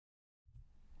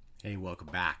Hey, welcome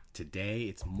back. Today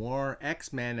it's more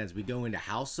X-Men as we go into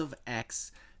House of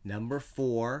X number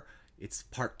 4. It's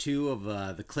part 2 of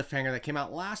the cliffhanger that came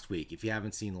out last week. If you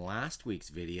haven't seen last week's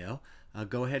video,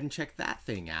 go ahead and check that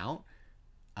thing out.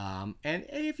 And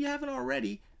hey, if you haven't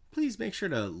already, please make sure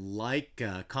to like,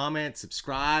 comment,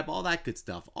 subscribe, all that good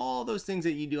stuff. All those things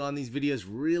that you do on these videos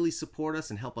really support us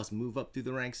and help us move up through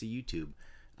the ranks of YouTube.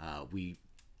 We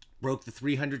broke the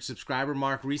 300 subscriber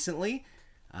mark recently.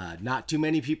 Not too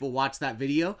many people watched that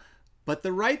video, but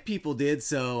the right people did,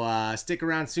 so stick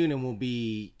around soon and we'll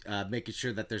be making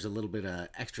sure that there's a little bit of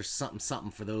extra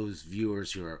something for those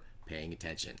viewers who are paying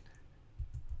attention.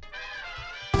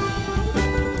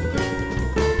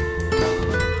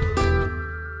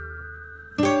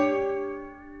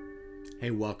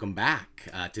 Hey, welcome back.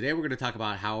 Today we're going to talk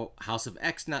about how House of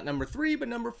X, not number 3, but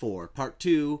number 4, part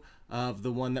 2 of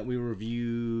the one that we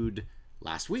reviewed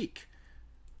last week.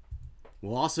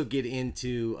 We'll also get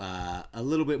into a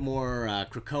little bit more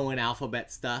Krakoan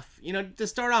alphabet stuff. You know, to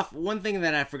start off, one thing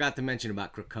that I forgot to mention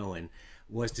about Krakoan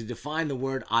was to define the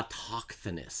word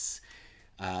autochthonous.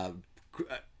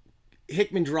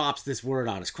 Hickman drops this word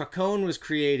on us. Krakoan was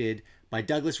created by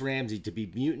Douglas Ramsey to be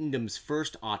Mutantdom's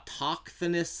first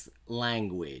autochthonous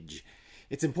language.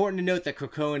 It's important to note that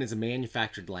Krakoan is a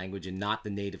manufactured language and not the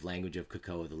native language of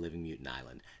Krakoa, the living mutant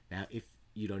island. Now, if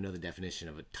you don't know the definition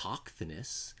of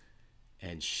autochthonous,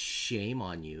 and shame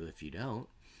on you if you don't,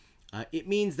 it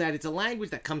means that it's a language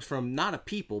that comes from not a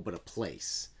people, but a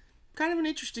place. Kind of an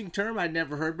interesting term I'd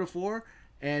never heard before.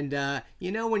 And,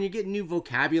 you know, when you're getting new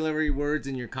vocabulary words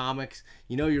in your comics,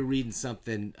 you know you're reading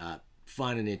something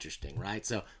fun and interesting, right?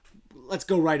 So let's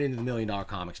go right into the $1 Million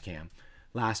Comics Cam.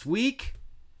 Last week,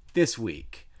 this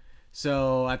week.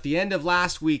 So at the end of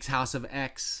last week's House of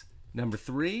X number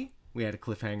 3, we had a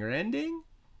cliffhanger ending.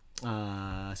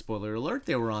 Spoiler alert,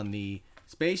 they were on the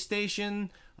space station.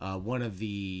 One of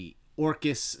the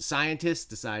Orcus scientists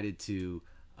decided to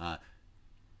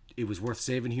it was worth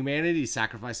saving humanity to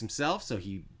sacrifice himself, so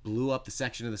he blew up the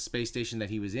section of the space station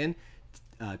that he was in,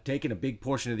 taking a big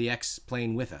portion of the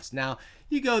X-plane with us. Now,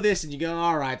 you go this and you go,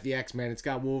 all right, the X-Men, it's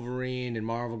got Wolverine and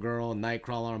Marvel Girl and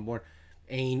Nightcrawler on board,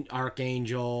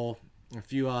 Archangel, a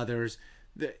few others.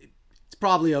 It's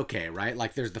probably okay, right?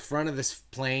 Like, there's the front of this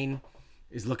plane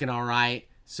is looking all right.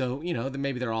 So, you know,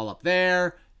 maybe they're all up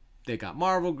there. They got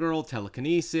Marvel Girl,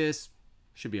 telekinesis.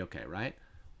 Should be okay, right?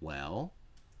 Well,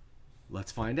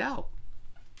 let's find out.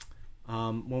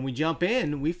 When we jump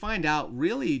in, we find out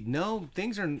really, no,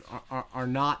 things are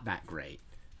not that great.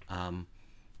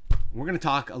 We're going to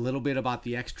talk a little bit about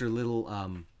the extra little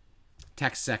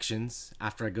text sections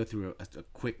after I go through a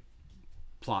quick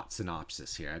plot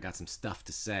synopsis here. I got some stuff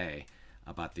to say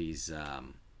about these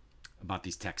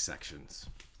text sections.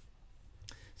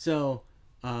 So,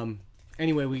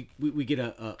 anyway, we get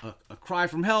a cry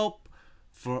from help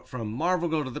from Marvel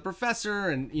Girl to the Professor,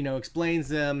 and, you know, explains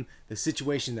them the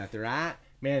situation that they're at.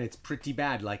 Man, it's pretty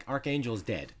bad. Like, Archangel's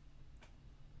dead.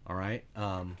 All right.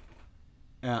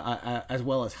 As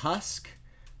well as Husk.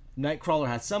 Nightcrawler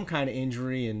has some kind of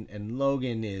injury, and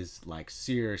Logan is, like,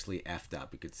 seriously effed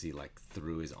up. You could see, like,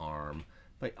 through his arm.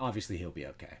 But obviously he'll be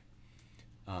okay.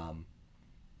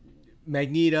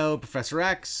 Magneto, Professor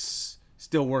X,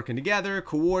 still working together,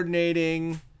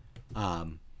 coordinating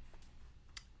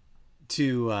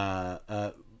to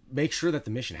make sure that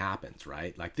the mission happens,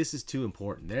 right? Like, this is too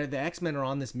important. The X-Men are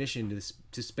on this mission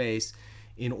to space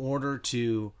in order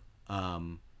to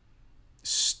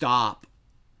stop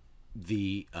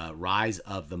the rise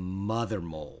of the mother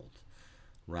mold,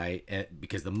 right?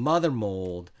 Because the mother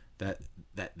mold that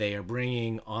they are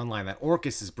bringing online, that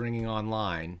Orcus is bringing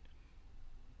online,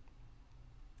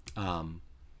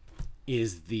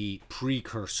 is the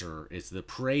precursor, it's the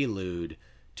prelude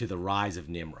to the rise of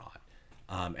Nimrod.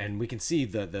 And we can see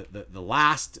the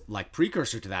last, like,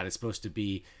 precursor to that is supposed to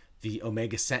be the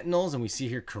Omega Sentinels, and we see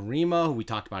here Karima, who we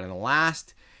talked about in the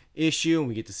last issue, and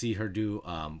we get to see her do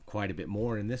quite a bit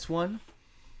more in this one.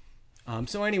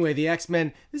 So anyway, the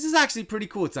X-Men, this is actually pretty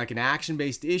cool. It's like an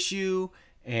action-based issue,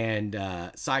 and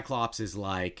Cyclops is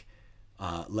like,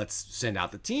 let's send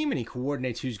out the team, and he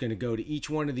coordinates who's going to go to each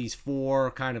one of these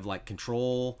 4 kind of like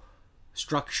control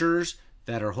structures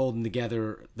that are holding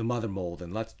together the mother mold,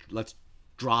 and let's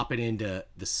drop it into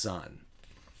the sun.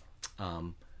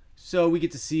 So we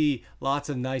get to see lots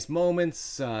of nice moments,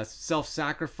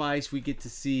 self-sacrifice. We get to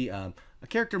see a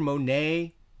character,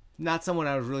 Monet, not someone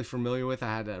I was really familiar with.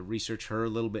 I had to research her a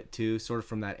little bit too, sort of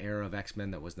from that era of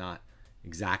X-Men that was not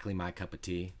exactly my cup of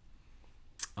tea.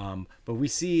 But we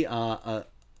see a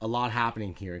lot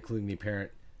happening here, including the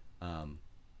apparent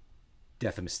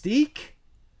death of Mystique,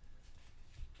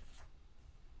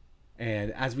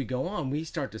 And as we go on, we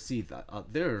start to see that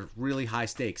there are really high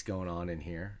stakes going on in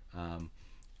here.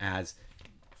 As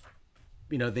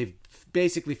you know, they've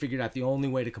basically figured out the only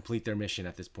way to complete their mission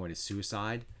at this point is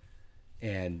suicide.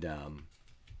 And,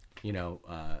 you know,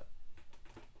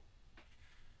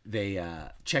 they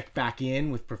check back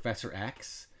in with Professor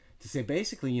X to say,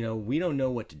 basically, you know, we don't know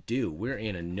what to do. We're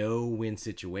in a no-win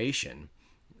situation.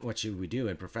 What should we do?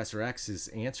 And Professor X's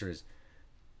answer is,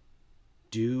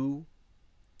 do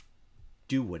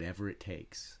whatever it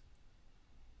takes.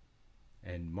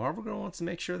 And Marvel Girl wants to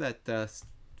make sure that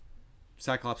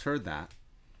Cyclops heard that.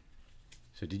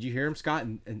 So did you hear him, Scott?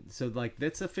 And so, like,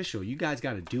 that's official. You guys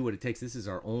got to do what it takes. This is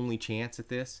our only chance at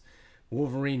this.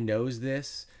 Wolverine knows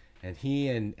this, and he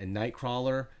and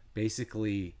Nightcrawler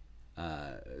basically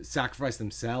sacrifice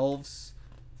themselves.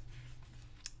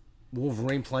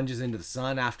 Wolverine plunges into the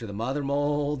sun after the mother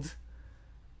mold.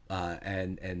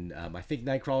 And I think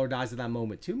Nightcrawler dies at that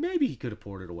moment too. Maybe he could have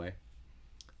poured it away.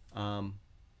 And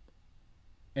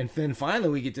then finally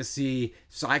we get to see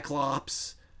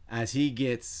Cyclops as he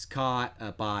gets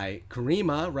caught by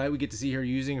Karima, right? We get to see her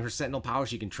using her Sentinel power.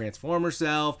 She can transform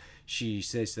herself. She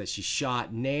says that she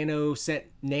shot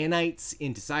nanites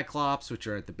into Cyclops, which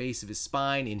are at the base of his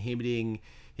spine, inhibiting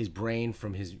his brain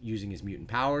from using his mutant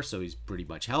power. So he's pretty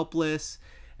much helpless.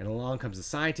 And along comes the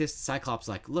scientist. Cyclops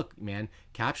like, look, man,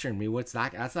 capturing me, what's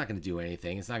that? That's not going to do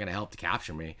anything. It's not going to help to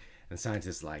capture me. And the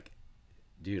scientist's like,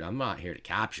 dude, I'm not here to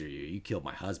capture you. You killed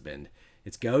my husband.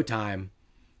 It's go time.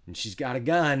 And she's got a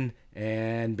gun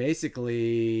and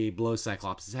basically blows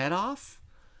Cyclops' head off.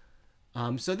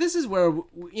 So this is where,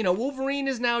 you know, Wolverine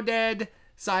is now dead.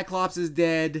 Cyclops is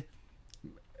dead.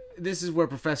 This is where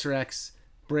Professor X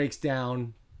breaks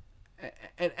down.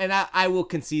 And I will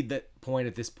concede that point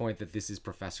at this point that this is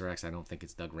Professor X. I don't think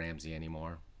it's Doug Ramsey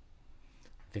anymore.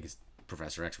 I think it's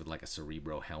Professor X with like a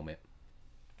Cerebro helmet.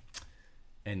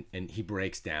 And he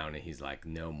breaks down and he's like,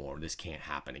 no more. This can't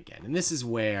happen again. And this is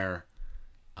where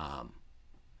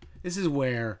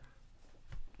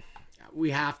we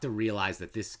have to realize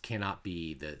that this cannot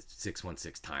be the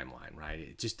 616 timeline, right?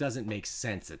 It just doesn't make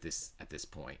sense at this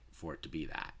point for it to be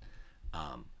that.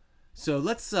 So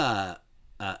let's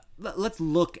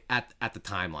look at the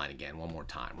timeline again one more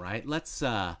time, right? Let's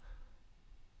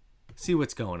see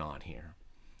what's going on here.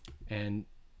 And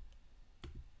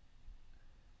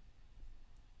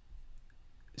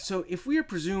so if we are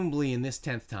presumably in this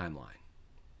 10th timeline,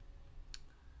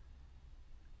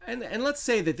 and let's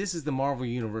say that this is the Marvel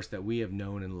Universe that we have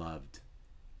known and loved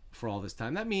for all this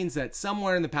time, that means that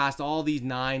somewhere in the past, all these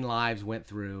 9 lives went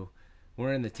through.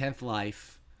 We're in the 10th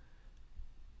life.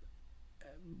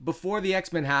 Before the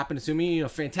X-Men happened, assuming, you know,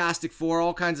 Fantastic Four,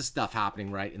 all kinds of stuff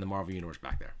happening, right, in the Marvel Universe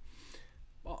back there.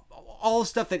 All the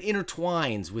stuff that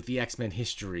intertwines with the X-Men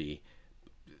history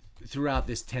throughout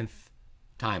this 10th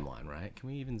timeline, right? Can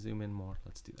we even zoom in more?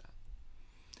 Let's do that.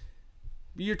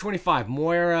 Year 25,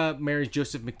 Moira marries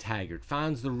Joseph McTaggart,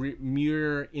 founds the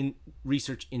Muir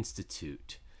Research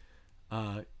Institute,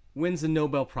 wins the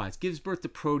Nobel Prize, gives birth to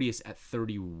Proteus at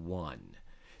 31.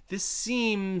 This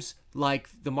seems like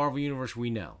the Marvel Universe we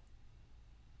know.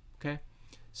 Okay?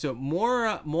 So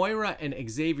Moira and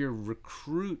Xavier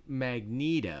recruit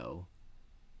Magneto.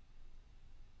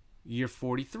 Year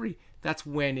 43.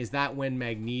 Is that when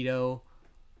Magneto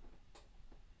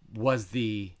was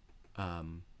the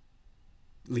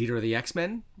leader of the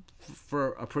X-Men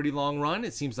for a pretty long run?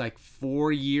 It seems like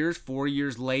 4 years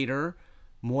later,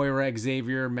 Moira,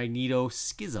 Xavier, Magneto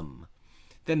schism.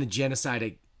 Then the genocide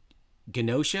at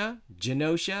Genosha.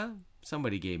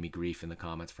 Somebody gave me grief in the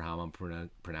comments for how I'm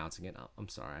pronouncing it. I'm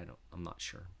sorry, I'm not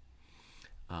sure.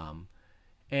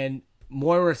 And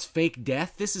Moira's fake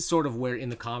death. This is sort of where in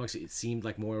the comics it seemed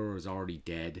like Moira was already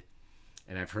dead,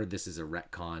 and I've heard this is a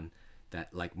retcon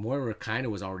that like Moira kind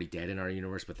of was already dead in our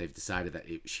universe, but they've decided that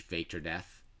she faked her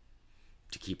death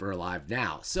to keep her alive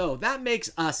now. So that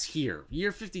makes us here.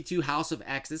 Year 52, House of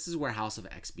X. This is where House of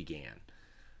X began.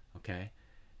 Okay.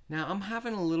 Now, I'm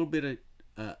having a little bit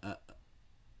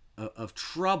of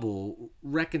trouble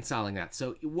reconciling that.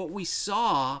 So what we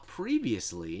saw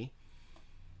previously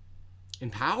in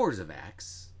Powers of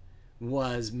X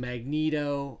was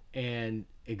Magneto and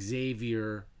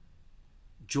Xavier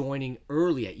joining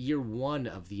early at year 1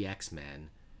 of the X-Men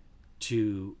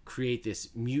to create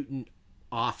this mutant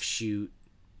offshoot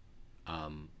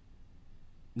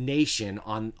nation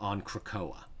on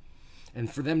Krakoa.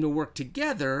 And for them to work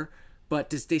together, but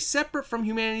to stay separate from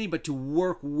humanity, but to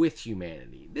work with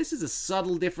humanity. This is a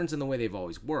subtle difference in the way they've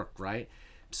always worked, right?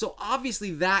 So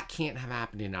obviously that can't have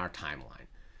happened in our timeline.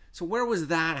 So where was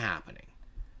that happening?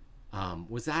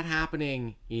 Was that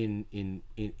happening in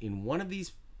one of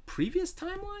these previous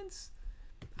timelines?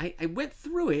 I went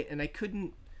through it and I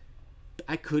couldn't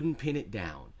pin it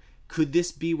down. Could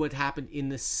this be what happened in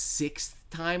the 6th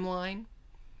timeline?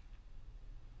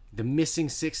 The missing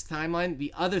 6th timeline?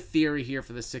 The other theory here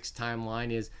for the 6th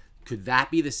timeline is, could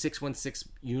that be the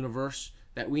 616 universe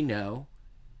that we know?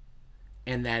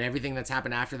 And that everything that's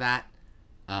happened after that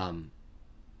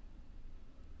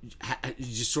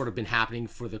just sort of been happening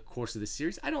for the course of the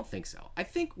series? I don't think so. I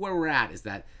think where we're at is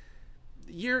that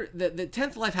the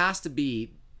 10th life has to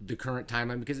be the current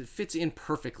timeline because it fits in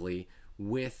perfectly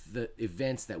with the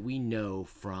events that we know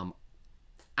from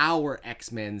our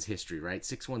X-Men's history, right?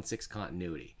 616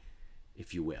 continuity,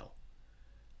 if you will.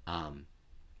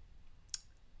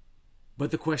 But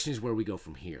the question is where we go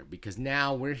from here, because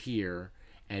now we're here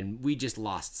and we just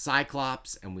lost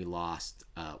Cyclops and we lost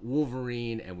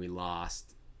Wolverine and we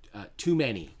lost too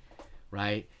many,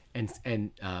 right?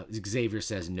 And Xavier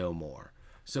says no more.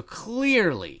 So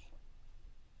clearly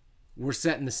we're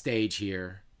setting the stage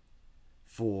here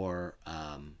for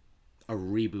a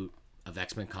reboot of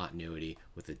X-Men continuity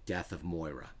with the death of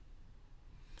Moira.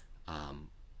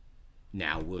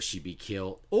 Now, will she be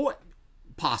killed? Or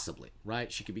possibly,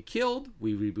 right? She could be killed.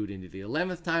 We reboot into the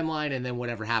 11th timeline, and then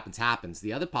whatever happens, happens.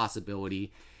 The other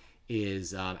possibility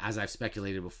is, as I've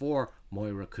speculated before,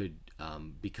 Moira could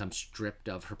become stripped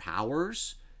of her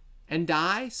powers and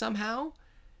die somehow.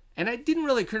 And it didn't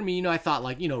really occur to me, I thought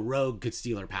Rogue could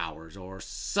steal her powers or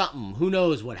something. Who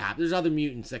knows what happened? There's other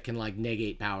mutants that can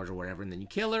negate powers or whatever, and then you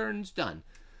kill her and it's done.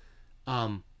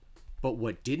 But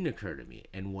what didn't occur to me,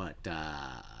 and what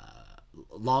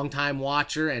longtime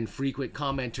watcher and frequent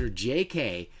commenter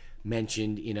JK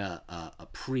mentioned in a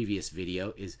previous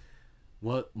video, is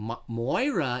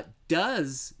Moira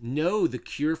does know the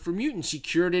cure for mutants. She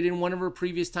cured it in one of her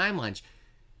previous timelines.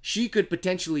 She could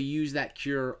potentially use that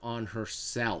cure on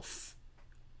herself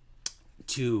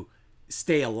to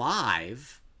stay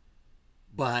alive,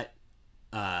 but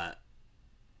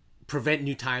prevent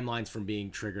new timelines from being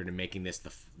triggered and making this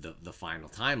the final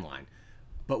timeline.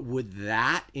 But would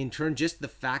that, in turn, just the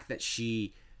fact that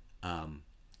she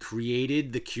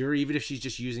created the cure, even if she's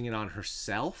just using it on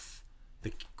herself,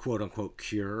 the quote-unquote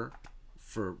cure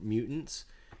for mutants,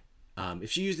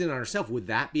 if she used it on herself, would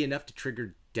that be enough to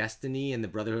trigger Destiny and the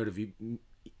Brotherhood of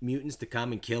Mutants to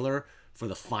come and kill her for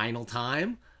the final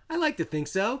time? I like to think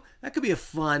so. That could be a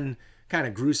fun, kind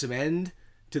of gruesome end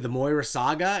to the Moira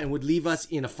saga and would leave us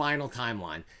in a final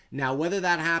timeline. Now, whether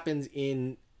that happens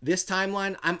in this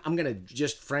timeline, I'm gonna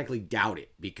just frankly doubt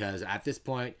it, because at this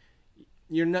point,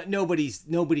 nobody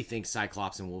thinks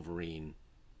Cyclops and Wolverine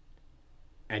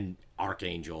and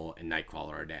Archangel and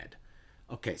Nightcrawler are dead.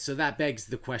 Okay, so that begs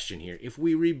the question here: if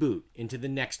we reboot into the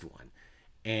next one,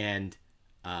 and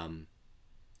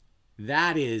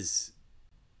that is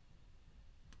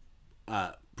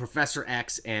Professor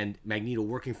X and Magneto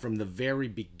working from the very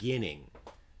beginning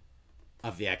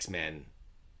of the X-Men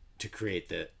to create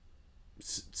the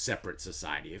separate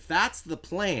society. If that's the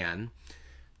plan,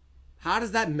 how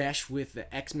does that mesh with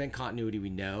the X-Men continuity we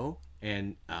know?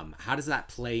 And how does that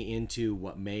play into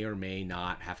what may or may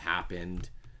not have happened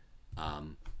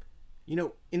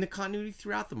in the continuity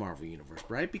throughout the Marvel Universe,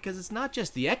 right? Because it's not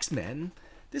just the X-Men.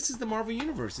 This is the Marvel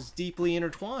Universe. It's deeply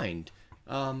intertwined.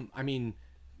 How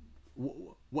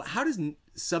does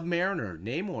Submariner,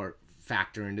 Namor,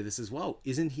 factor into this as well?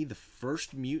 Isn't he the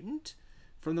first mutant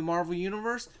from the Marvel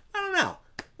Universe? I don't know.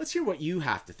 Let's hear what you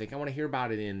have to think. I want to hear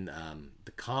about it in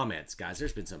the comments, guys.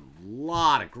 There's been some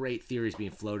lot of great theories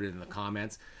being floated in the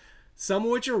comments. Some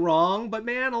of which are wrong, but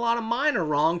man, a lot of mine are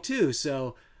wrong too.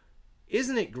 So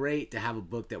isn't it great to have a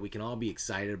book that we can all be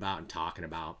excited about and talking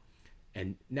about?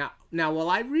 And now while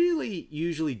I really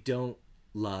usually don't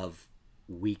love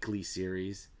weekly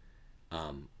series,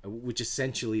 which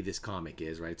essentially this comic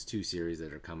is, right? It's 2 series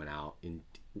that are coming out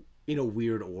in a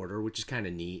weird order, which is kind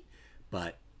of neat,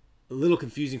 but a little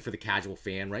confusing for the casual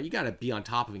fan, right? You got to be on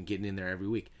top of it and getting in there every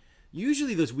week.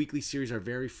 Usually those weekly series are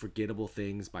very forgettable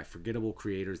things by forgettable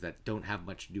creators that don't have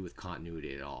much to do with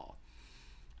continuity at all.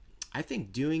 I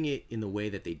think doing it in the way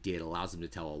that they did allows them to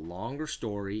tell a longer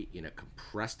story in a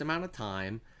compressed amount of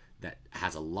time that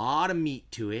has a lot of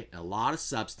meat to it, a lot of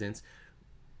substance,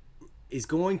 is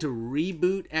going to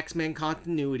reboot X-Men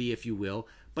continuity, if you will,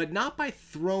 but not by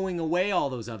throwing away all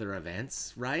those other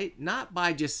events, right? Not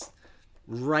by just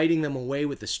writing them away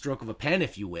with the stroke of a pen,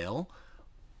 if you will.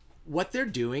 What they're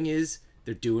doing is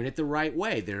they're doing it the right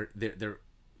way. They're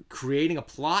creating a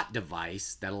plot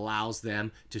device that allows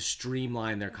them to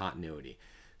streamline their continuity.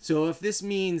 So if this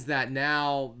means that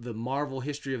now the Marvel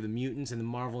history of the mutants and the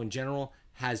Marvel in general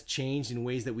has changed in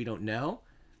ways that we don't know,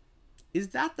 is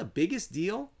that the biggest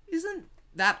deal?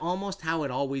 that almost how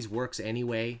it always works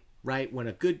anyway, right?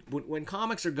 When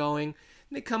comics are going,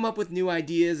 they come up with new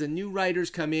ideas and new writers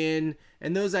come in,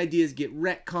 and those ideas get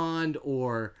retconned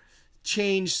or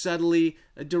changed subtly.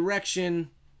 A direction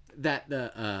that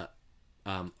the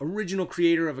original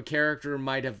creator of a character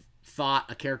might have thought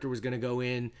a character was going to go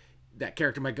in, that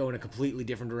character might go in a completely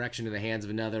different direction in the hands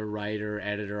of another writer,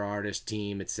 editor, artist,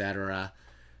 team, etc.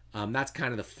 That's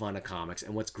kind of the fun of comics.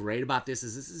 And what's great about this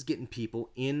is getting people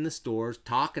in the stores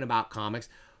talking about comics,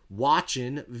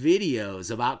 watching videos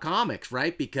about comics,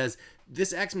 right? Because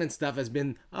this X-Men stuff has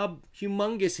been a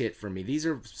humongous hit for me. These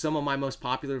are some of my most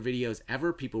popular videos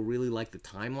ever. People really like the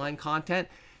timeline content.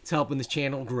 It's helping this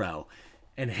channel grow.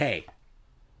 And hey,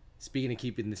 speaking of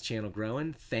keeping this channel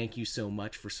growing, thank you so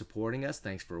much for supporting us.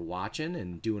 Thanks for watching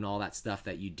and doing all that stuff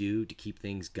that you do to keep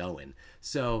things going.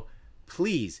 So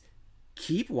please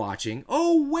keep watching.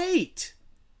 Oh, wait!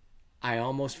 I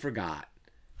almost forgot.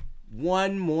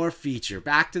 One more feature.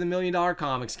 Back to the $1 Million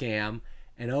Comics Cam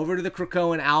and over to the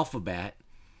Krakoan alphabet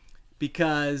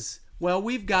because, well,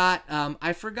 we've got,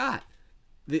 I forgot,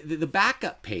 the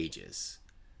backup pages.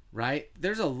 Right?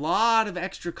 There's a lot of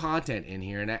extra content in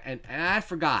here, and I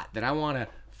forgot that I want to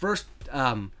first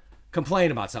complain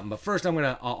about something. But first,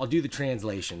 I'll do the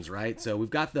translations, right? So we've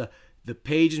got the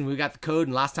page and we've got the code.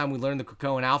 And last time we learned the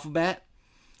Krakoan alphabet.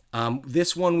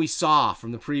 This one we saw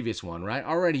from the previous one, right?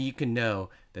 Already you can know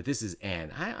that this is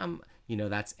N.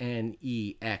 That's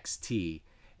N-E-X-T,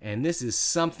 and this is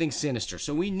something sinister.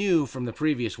 So we knew from the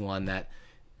previous one that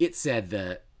it said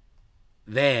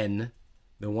then.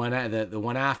 The one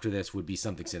after this would be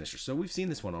something sinister. So we've seen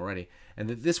this one already. And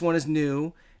this one is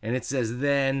new. And it says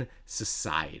then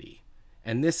Society.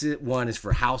 And this one is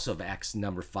for House of X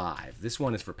number 5. This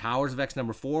one is for Powers of X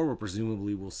number 4, where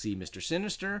presumably we'll see Mr.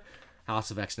 Sinister. House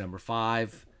of X number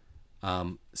 5,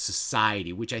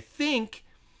 Society, which I think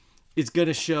is going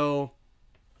to show,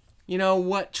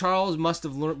 what Charles must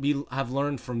have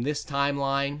learned from this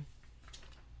timeline.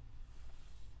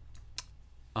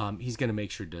 He's going to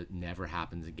make sure that never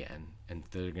happens again, and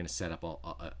they're going to set up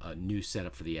a new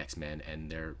setup for the X-Men and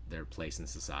their place in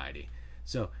society.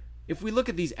 So if we look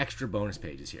at these extra bonus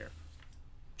pages here,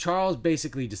 Charles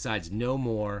basically decides no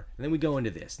more, and then we go into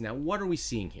this. Now, what are we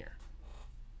seeing here?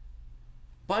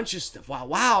 Bunch of stuff.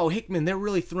 Wow, Hickman, they're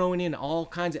really throwing in all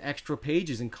kinds of extra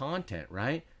pages and content,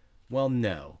 right? Well,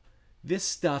 no. This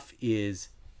stuff is,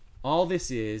 all this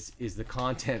is the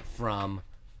content from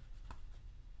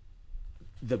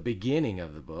the beginning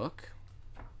of the book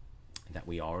that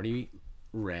we already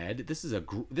read. This is a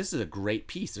great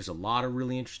piece. There's a lot of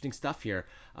really interesting stuff here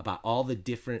about all the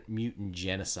different mutant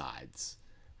genocides,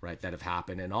 right, that have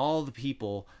happened, and all the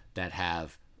people that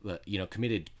have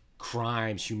committed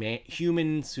crimes,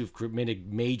 humans who've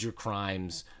committed major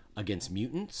crimes against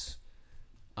mutants.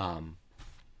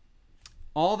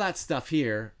 All that stuff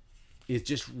here is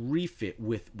just refit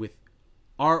with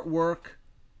artwork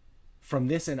from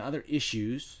this and other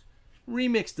issues,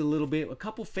 remixed a little bit, a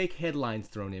couple fake headlines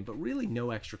thrown in, but really no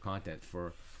extra content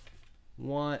for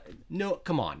one. No,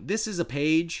 come on. This is a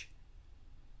page.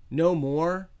 No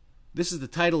more. This is the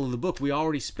title of the book. We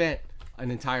already spent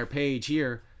an entire page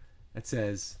here that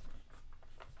says,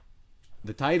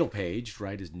 the title page,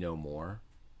 right, is no more.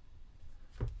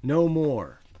 No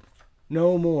more.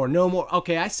 No more. No more.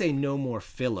 Okay, I say no more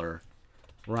filler,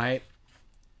 right?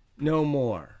 No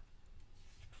more.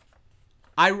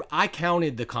 I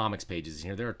counted the comics pages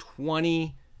here. There are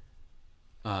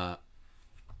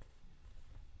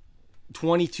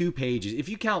 22 pages. If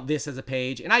you count this as a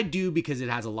page, and I do because it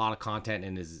has a lot of content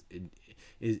and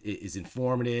is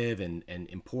informative and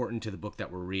important to the book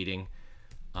that we're reading.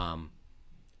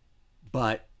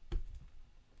 But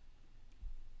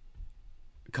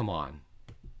come on,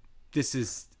 this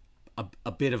is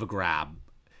a bit of a grab.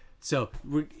 So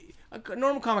a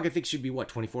normal comic, I think, should be,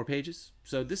 24 pages?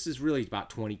 So this is really about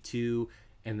 22,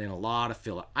 and then a lot of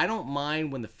filler. I don't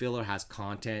mind when the filler has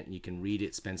content and you can read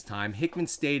it, spends time. Hickman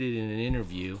stated in an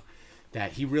interview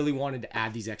that he really wanted to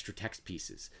add these extra text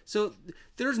pieces. So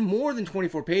there's more than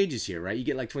 24 pages here, right? You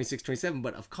get like 26, 27,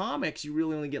 but of comics, you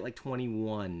really only get like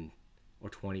 21 or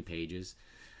 20 pages.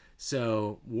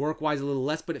 So work-wise, a little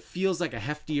less, but it feels like a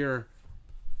heftier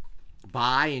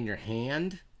buy in your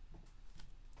hand,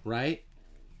 right?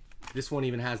 This one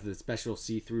even has the special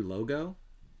see-through logo.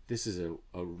 This is the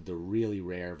really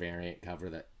rare variant cover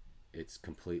that it's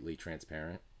completely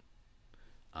transparent.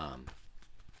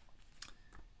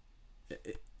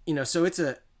 So it's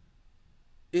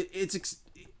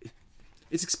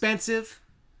expensive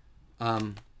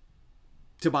to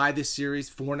buy this series,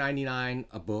 $4.99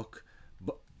 a book,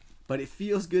 but it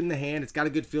feels good in the hand. It's got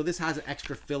a good feel. This has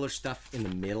extra filler stuff in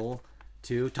the middle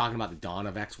too, talking about the Dawn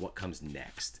of X, what comes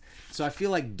next. So I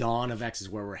feel like Dawn of X is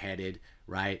where we're headed,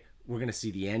 right? We're going to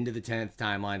see the end of the 10th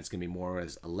timeline. It's going to be more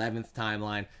as 11th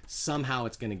timeline. Somehow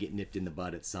it's going to get nipped in the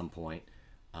bud at some point.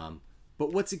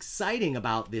 But what's exciting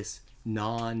about this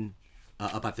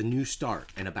about the new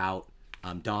start and about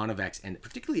Dawn of X, and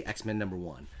particularly X-Men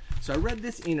 #1. So I read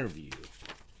this interview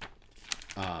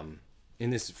in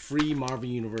this free Marvel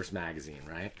Universe magazine,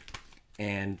 right?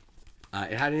 And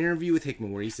it had an interview with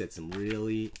Hickman where he said some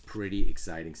really pretty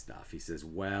exciting stuff. He says,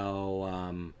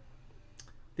 well,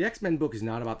 the X-Men book is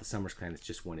not about the Summers Clan. It's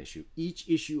just one issue. Each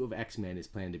issue of X-Men is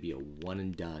planned to be a one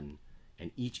and done, and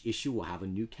each issue will have a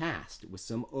new cast with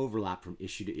some overlap from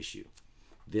issue to issue.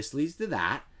 This leads to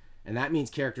that, and that means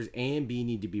characters A and B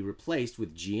need to be replaced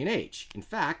with G and H. In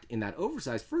fact, in that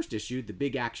oversized first issue, the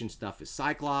big action stuff is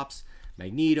Cyclops,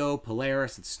 Magneto,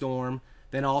 Polaris, and Storm.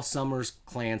 Then all Summers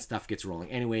Clan stuff gets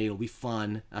rolling. Anyway, it'll be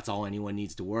fun. That's all anyone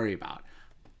needs to worry about.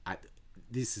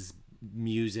 This is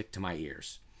music to my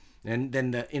ears. And then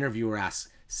the interviewer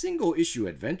asks, single-issue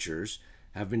adventures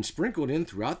have been sprinkled in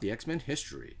throughout the X-Men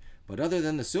history, but other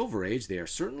than the Silver Age, they are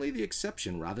certainly the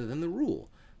exception rather than the rule.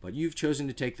 But you've chosen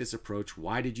to take this approach.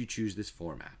 Why did you choose this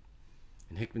format?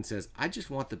 And Hickman says, I just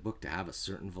want the book to have a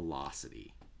certain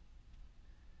velocity.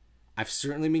 I've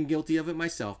certainly been guilty of it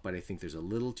myself, but I think there's a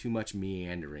little too much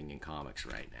meandering in comics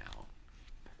right now.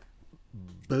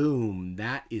 Boom.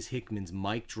 That is Hickman's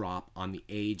mic drop on the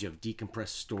age of decompressed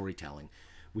storytelling.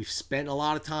 We've spent a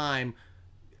lot of time,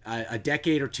 a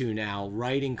decade or two now,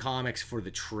 writing comics for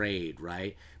the trade,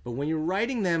 right? But when you're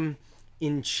writing them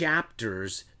in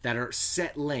chapters that are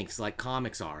set lengths like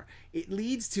comics are, it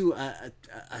leads to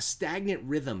a stagnant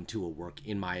rhythm to a work,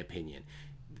 in my opinion.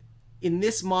 In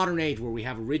this modern age where we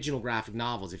have original graphic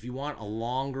novels, if you want a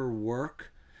longer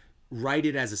work, write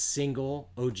it as a single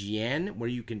OGN where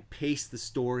you can pace the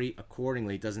story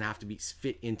accordingly. It doesn't have to be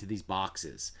fit into these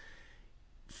boxes.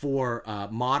 For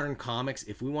modern comics,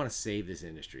 if we want to save this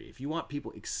industry, if you want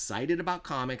people excited about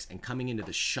comics and coming into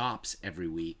the shops every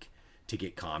week to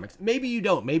get comics, maybe you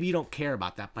don't care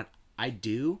about that, but I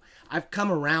do. I've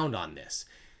come around on this.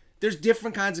 There's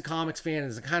different kinds of comics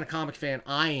fans. The kind of comic fan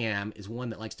I am is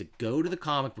one that likes to go to the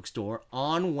comic book store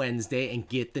on Wednesday and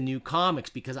get the new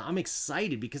comics because I'm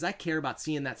excited, because I care about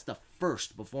seeing that stuff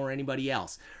first before anybody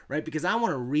else, right? Because I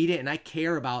want to read it and I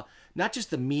care about not just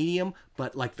the medium,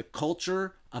 but like the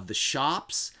culture of the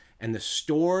shops and the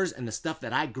stores and the stuff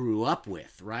that I grew up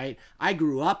with, right? I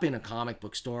grew up in a comic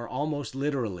book store almost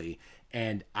literally,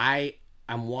 and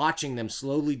I'm watching them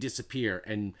slowly disappear.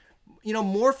 And you know,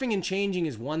 morphing and changing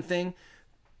is one thing,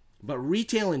 but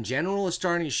retail in general is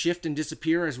starting to shift and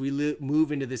disappear as we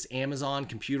move into this Amazon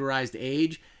computerized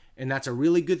age, and that's a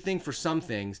really good thing for some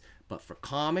things. But for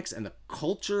comics and the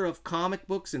culture of comic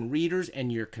books and readers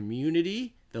and your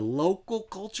community, the local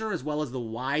culture as well as the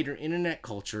wider internet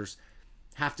cultures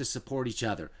have to support each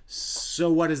other.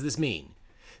 So what does this mean?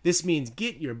 This means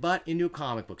get your butt into a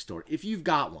comic book store. If you've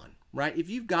got one, right? If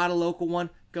you've got a local one,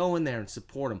 go in there and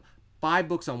support them. Buy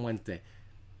books on Wednesday.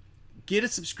 Get a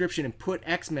subscription and put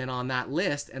X-Men on that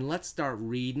list, and let's start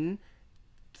reading,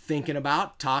 thinking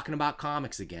about, talking about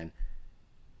comics again.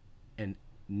 And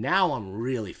now I'm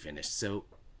really finished. So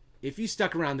if you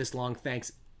stuck around this long,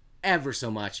 thanks ever so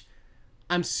much.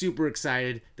 I'm super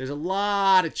excited. There's a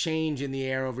lot of change in the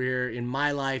air over here in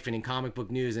my life and in comic book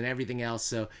news and everything else.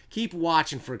 So keep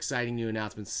watching for exciting new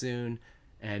announcements soon.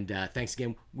 And thanks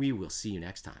again. We will see you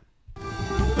next time.